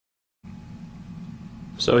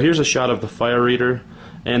So here's a shot of the fire reader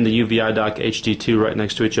and the UVIdoc HD2 right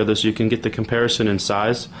next to each other so you can get the comparison in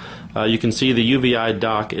size. You can see the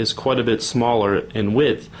UVIdoc is quite a bit smaller in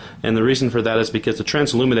width, and the reason for that is because the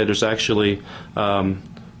transilluminator is actually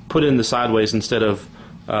put in the sideways instead of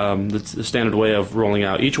the standard way of rolling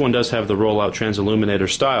out. Each one does have the rollout transilluminator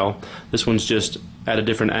style. This one's just at a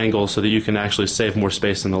different angle so that you can actually save more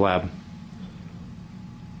space in the lab.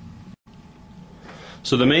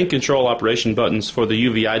 So the main control operation buttons for the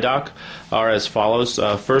UVIdoc are as follows.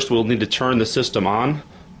 First, we'll need to turn the system on,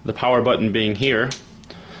 the power button being here.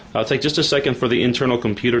 It'll take just a second for the internal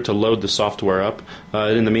computer to load the software up.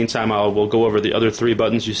 In the meantime, we'll go over the other three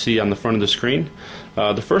buttons you see on the front of the screen.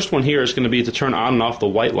 The first one here is going to be to turn on and off the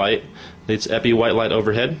white light. It's EPI white light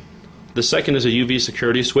overhead. The second is a UV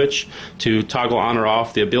security switch to toggle on or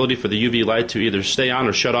off the ability for the UV light to either stay on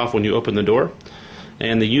or shut off when you open the door,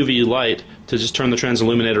 and the UV light to just turn the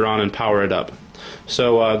transilluminator on and power it up.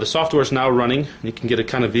 So the software is now running. You can get a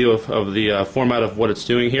kind of view of the format of what it's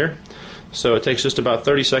doing here. So it takes just about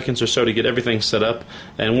 30 seconds or so to get everything set up,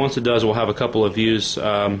 and once it does, we'll have a couple of views,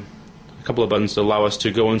 a couple of buttons to allow us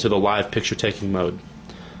to go into the live picture taking mode.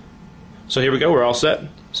 So here we go, we're all set.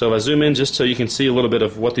 So if I zoom in just so you can see a little bit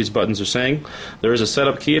of what these buttons are saying, there is a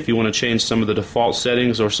setup key if you want to change some of the default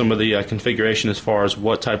settings or some of the configuration as far as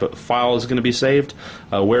what type of file is going to be saved,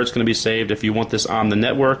 where it's going to be saved, if you want this on the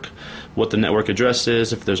network, what the network address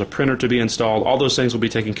is, if there's a printer to be installed. All those things will be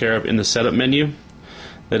taken care of in the setup menu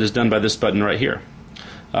that is done by this button right here.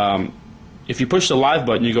 If you push the live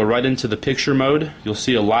button, you go right into the picture mode. You'll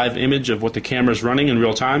see a live image of what the camera is running in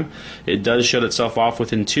real time. It does shut itself off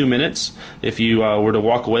within 2 minutes. If you were to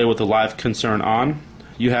walk away with the live concern on,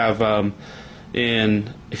 you have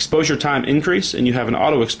an exposure time increase, and you have an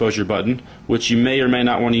auto exposure button, which you may or may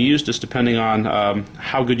not want to use just depending on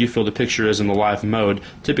how good you feel the picture is in the live mode.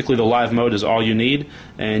 Typically the live mode is all you need,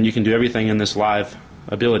 and you can do everything in this live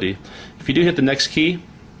ability. If you do hit the next key,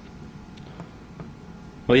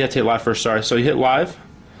 well, you have to hit live first, sorry. So you hit live,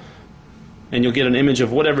 and you'll get an image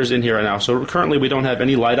of whatever's in here right now. So currently we don't have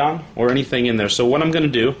any light on or anything in there. So what I'm going to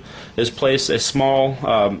do is place a small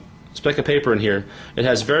speck of paper in here. It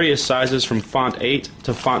has various sizes from font 8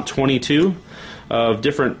 to font 22 of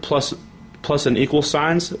different plus and equal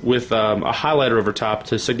signs with a highlighter over top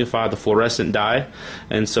to signify the fluorescent dye,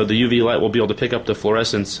 and so the UV light will be able to pick up the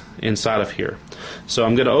fluorescence inside of here. So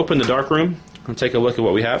I'm going to open the darkroom and take a look at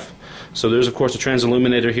what we have. So there's of course a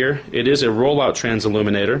transilluminator here. It is a rollout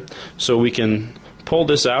transilluminator, so we can pull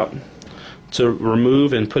this out to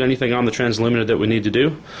remove and put anything on the transilluminator that we need to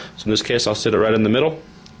do. So in this case I'll sit it right in the middle,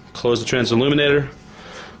 close the transilluminator,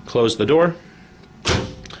 close the door,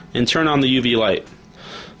 and turn on the UV light.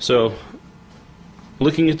 So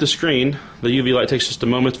looking at the screen, the UV light takes just a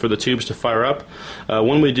moment for the tubes to fire up.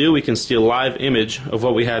 When we do, we can see a live image of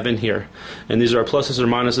what we have in here. And these are pluses or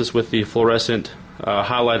minuses with the fluorescent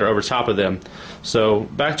highlighter over top of them. So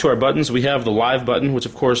back to our buttons, we have the live button, which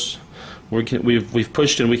of course we've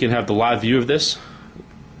pushed, and we can have the live view of this.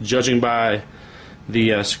 Judging by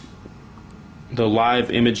the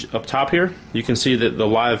live image up top here, you can see that the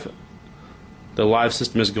live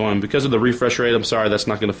system is going. Because of the refresh rate, I'm sorry, that's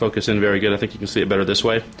not going to focus in very good. I think you can see it better this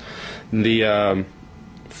way. The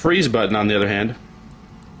freeze button, on the other hand,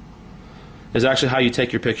 is actually how you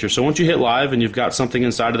take your picture. So once you hit live and you've got something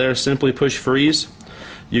inside of there, simply push freeze.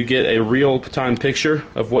 You get a real-time picture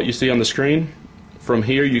of what you see on the screen. From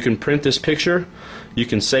here you can print this picture, you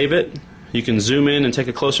can save it, you can zoom in and take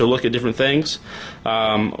a closer look at different things,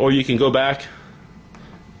 or you can go back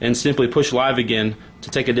and simply push live again to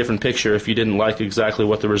take a different picture if you didn't like exactly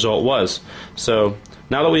what the result was. So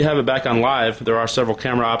now that we have it back on live, there are several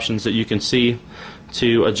camera options that you can see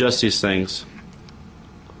to adjust these things.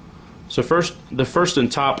 So the first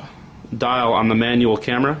and top dial on the manual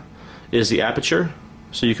camera is the aperture.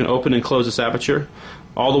 So you can open and close this aperture.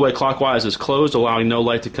 All the way clockwise is closed, allowing no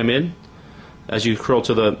light to come in. As you scroll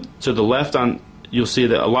to the left, you'll see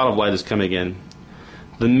that a lot of light is coming in.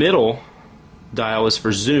 The middle dial is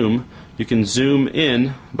for zoom. You can zoom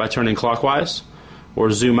in by turning clockwise,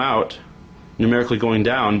 or zoom out, numerically going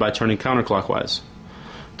down, by turning counterclockwise.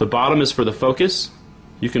 The bottom is for the focus.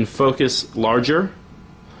 You can focus larger,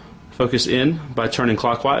 focus in by turning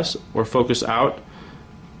clockwise, or focus out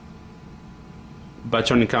by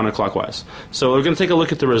turning counterclockwise. So we're going to take a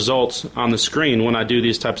look at the results on the screen when I do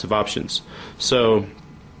these types of options. So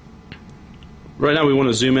right now we want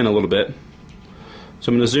to zoom in a little bit.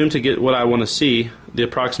 So I'm going to zoom to get what I want to see, the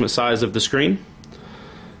approximate size of the screen.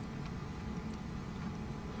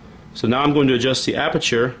 So now I'm going to adjust the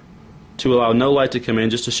aperture to allow no light to come in,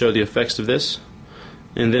 just to show the effects of this,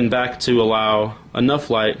 and then back to allow enough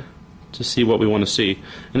light to see what we want to see.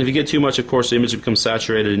 And if you get too much, of course, the image becomes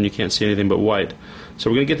saturated and you can't see anything but white. So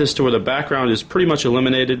we're going to get this to where the background is pretty much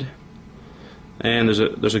eliminated, and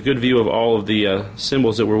there's a good view of all of the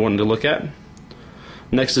symbols that we're wanting to look at.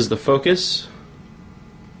 Next is the focus.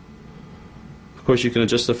 Of course, you can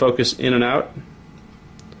adjust the focus in and out.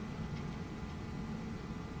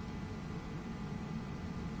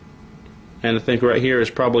 And I think right here is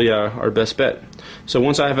probably our best bet. So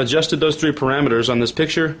once I have adjusted those three parameters on this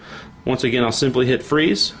picture, once again I'll simply hit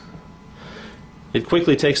freeze. It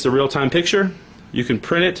quickly takes the real-time picture. You can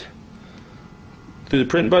print it through the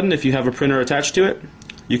print button if you have a printer attached to it.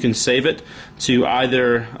 You can save it to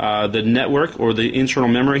either the network or the internal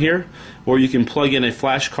memory here, or you can plug in a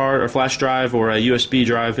flash card or flash drive or a USB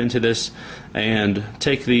drive into this and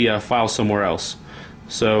take the file somewhere else.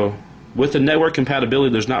 So with the network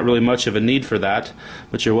compatibility, there's not really much of a need for that,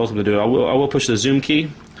 but you're welcome to do it. I will push the zoom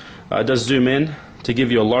key. It does zoom in to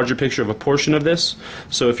give you a larger picture of a portion of this.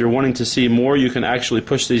 So if you're wanting to see more, you can actually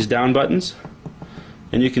push these down buttons,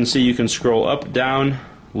 and you can see you can scroll up, down,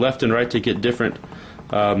 left, and right to get different,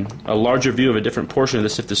 a larger view of a different portion of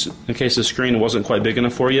this, in case the screen wasn't quite big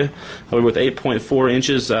enough for you. However, with 8.4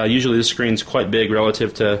 inches, usually the screen's quite big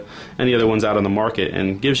relative to any other ones out on the market,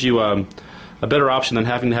 and gives you a better option than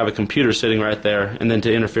having to have a computer sitting right there and then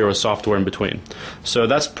to interfere with software in between. So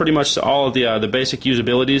that's pretty much all of the basic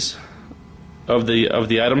usabilities of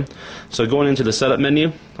the item. So going into the setup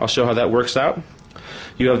menu, I'll show how that works out.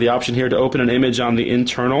 You have the option here to open an image on the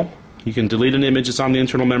internal. You can delete an image that's on the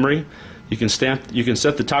internal memory. You can set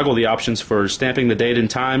the toggle the options for stamping the date and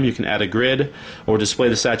time. You can add a grid or display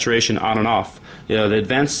the saturation on and off. The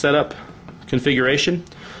advanced setup configuration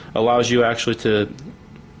allows you actually to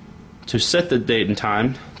set the date and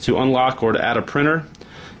time, to unlock or to add a printer,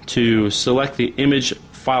 to select the image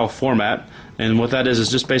file format, and what that is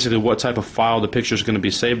just basically what type of file the picture is going to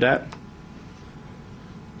be saved at.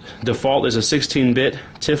 Default is a 16-bit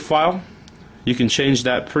TIFF file. You can change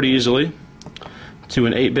that pretty easily to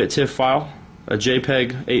an 8-bit TIFF file, a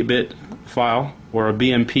JPEG 8-bit file, or a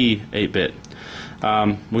BMP 8-bit. We're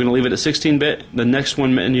going to leave it at 16-bit. The next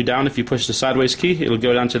one menu down, if you push the sideways key, it'll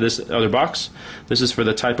go down to this other box. This is for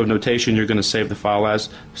the type of notation you're going to save the file as.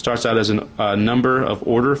 Starts out as a number of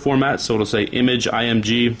order format, so it'll say image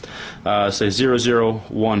IMG, say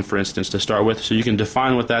 001 for instance to start with. So you can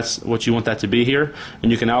define what you want that to be here,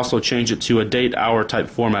 and you can also change it to a date hour type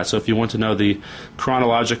format. So if you want to know the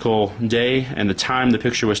chronological day and the time the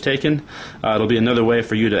picture was taken, it'll be another way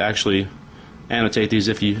for you to actually annotate these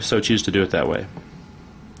if you so choose to do it that way.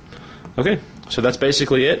 Okay, so that's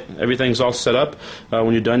basically it. Everything's all set up.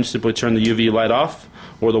 When you're done, you simply turn the UV light off,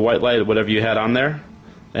 or the white light, whatever you had on there,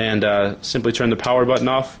 and simply turn the power button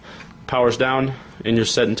off. Power's down, and you're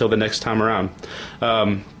set until the next time around.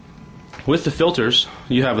 With the filters,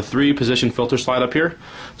 you have a 3-position filter slide up here.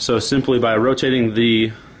 So simply by rotating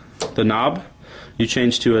the knob, you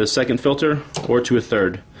change to a second filter or to a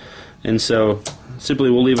third. And so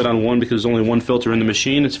simply we'll leave it on 1 because there's only one filter in the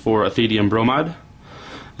machine. It's for ethidium bromide.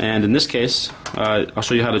 And in this case, I'll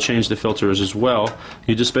show you how to change the filters as well.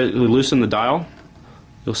 You just basically loosen the dial,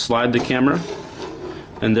 you'll slide the camera,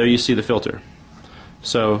 and there you see the filter.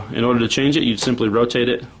 So in order to change it, you'd simply rotate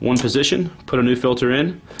it 1 position, put a new filter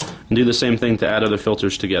in, and do the same thing to add other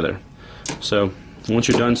filters together. So once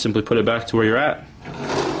you're done, simply put it back to where you're at,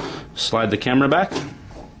 slide the camera back,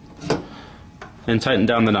 and tighten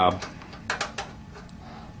down the knob.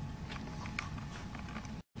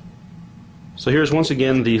 So here's once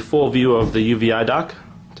again the full view of the UVIdoc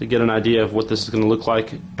to get an idea of what this is going to look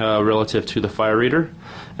like relative to the fire reader.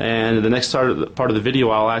 And in the next part of the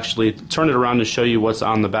video, I'll actually turn it around and show you what's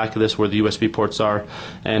on the back of this, where the USB ports are,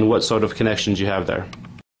 and what sort of connections you have there.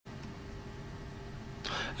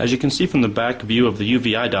 As you can see from the back view of the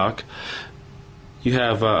UVIdoc, you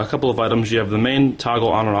have a couple of items. You have the main toggle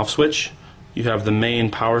on and off switch. You have the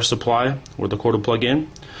main power supply where the cord will plug in.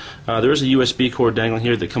 There is a USB cord dangling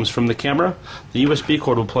here that comes from the camera. The USB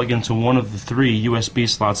cord will plug into one of the 3 USB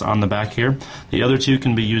slots on the back here. The other 2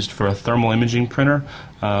 can be used for a thermal imaging printer,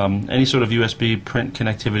 any sort of USB print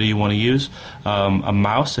connectivity you want to use. A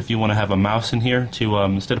mouse, if you want to have a mouse in here to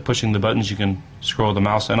instead of pushing the buttons, you can scroll the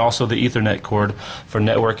mouse, and also the Ethernet cord for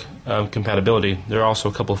network compatibility. There are also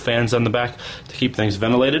a couple of fans on the back to keep things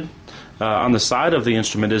ventilated. On the side of the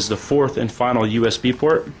instrument is the 4th and final USB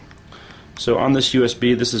port. So on this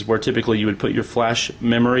USB, this is where typically you would put your flash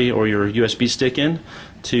memory or your USB stick in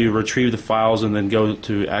to retrieve the files and then go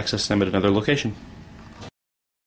to access them at another location.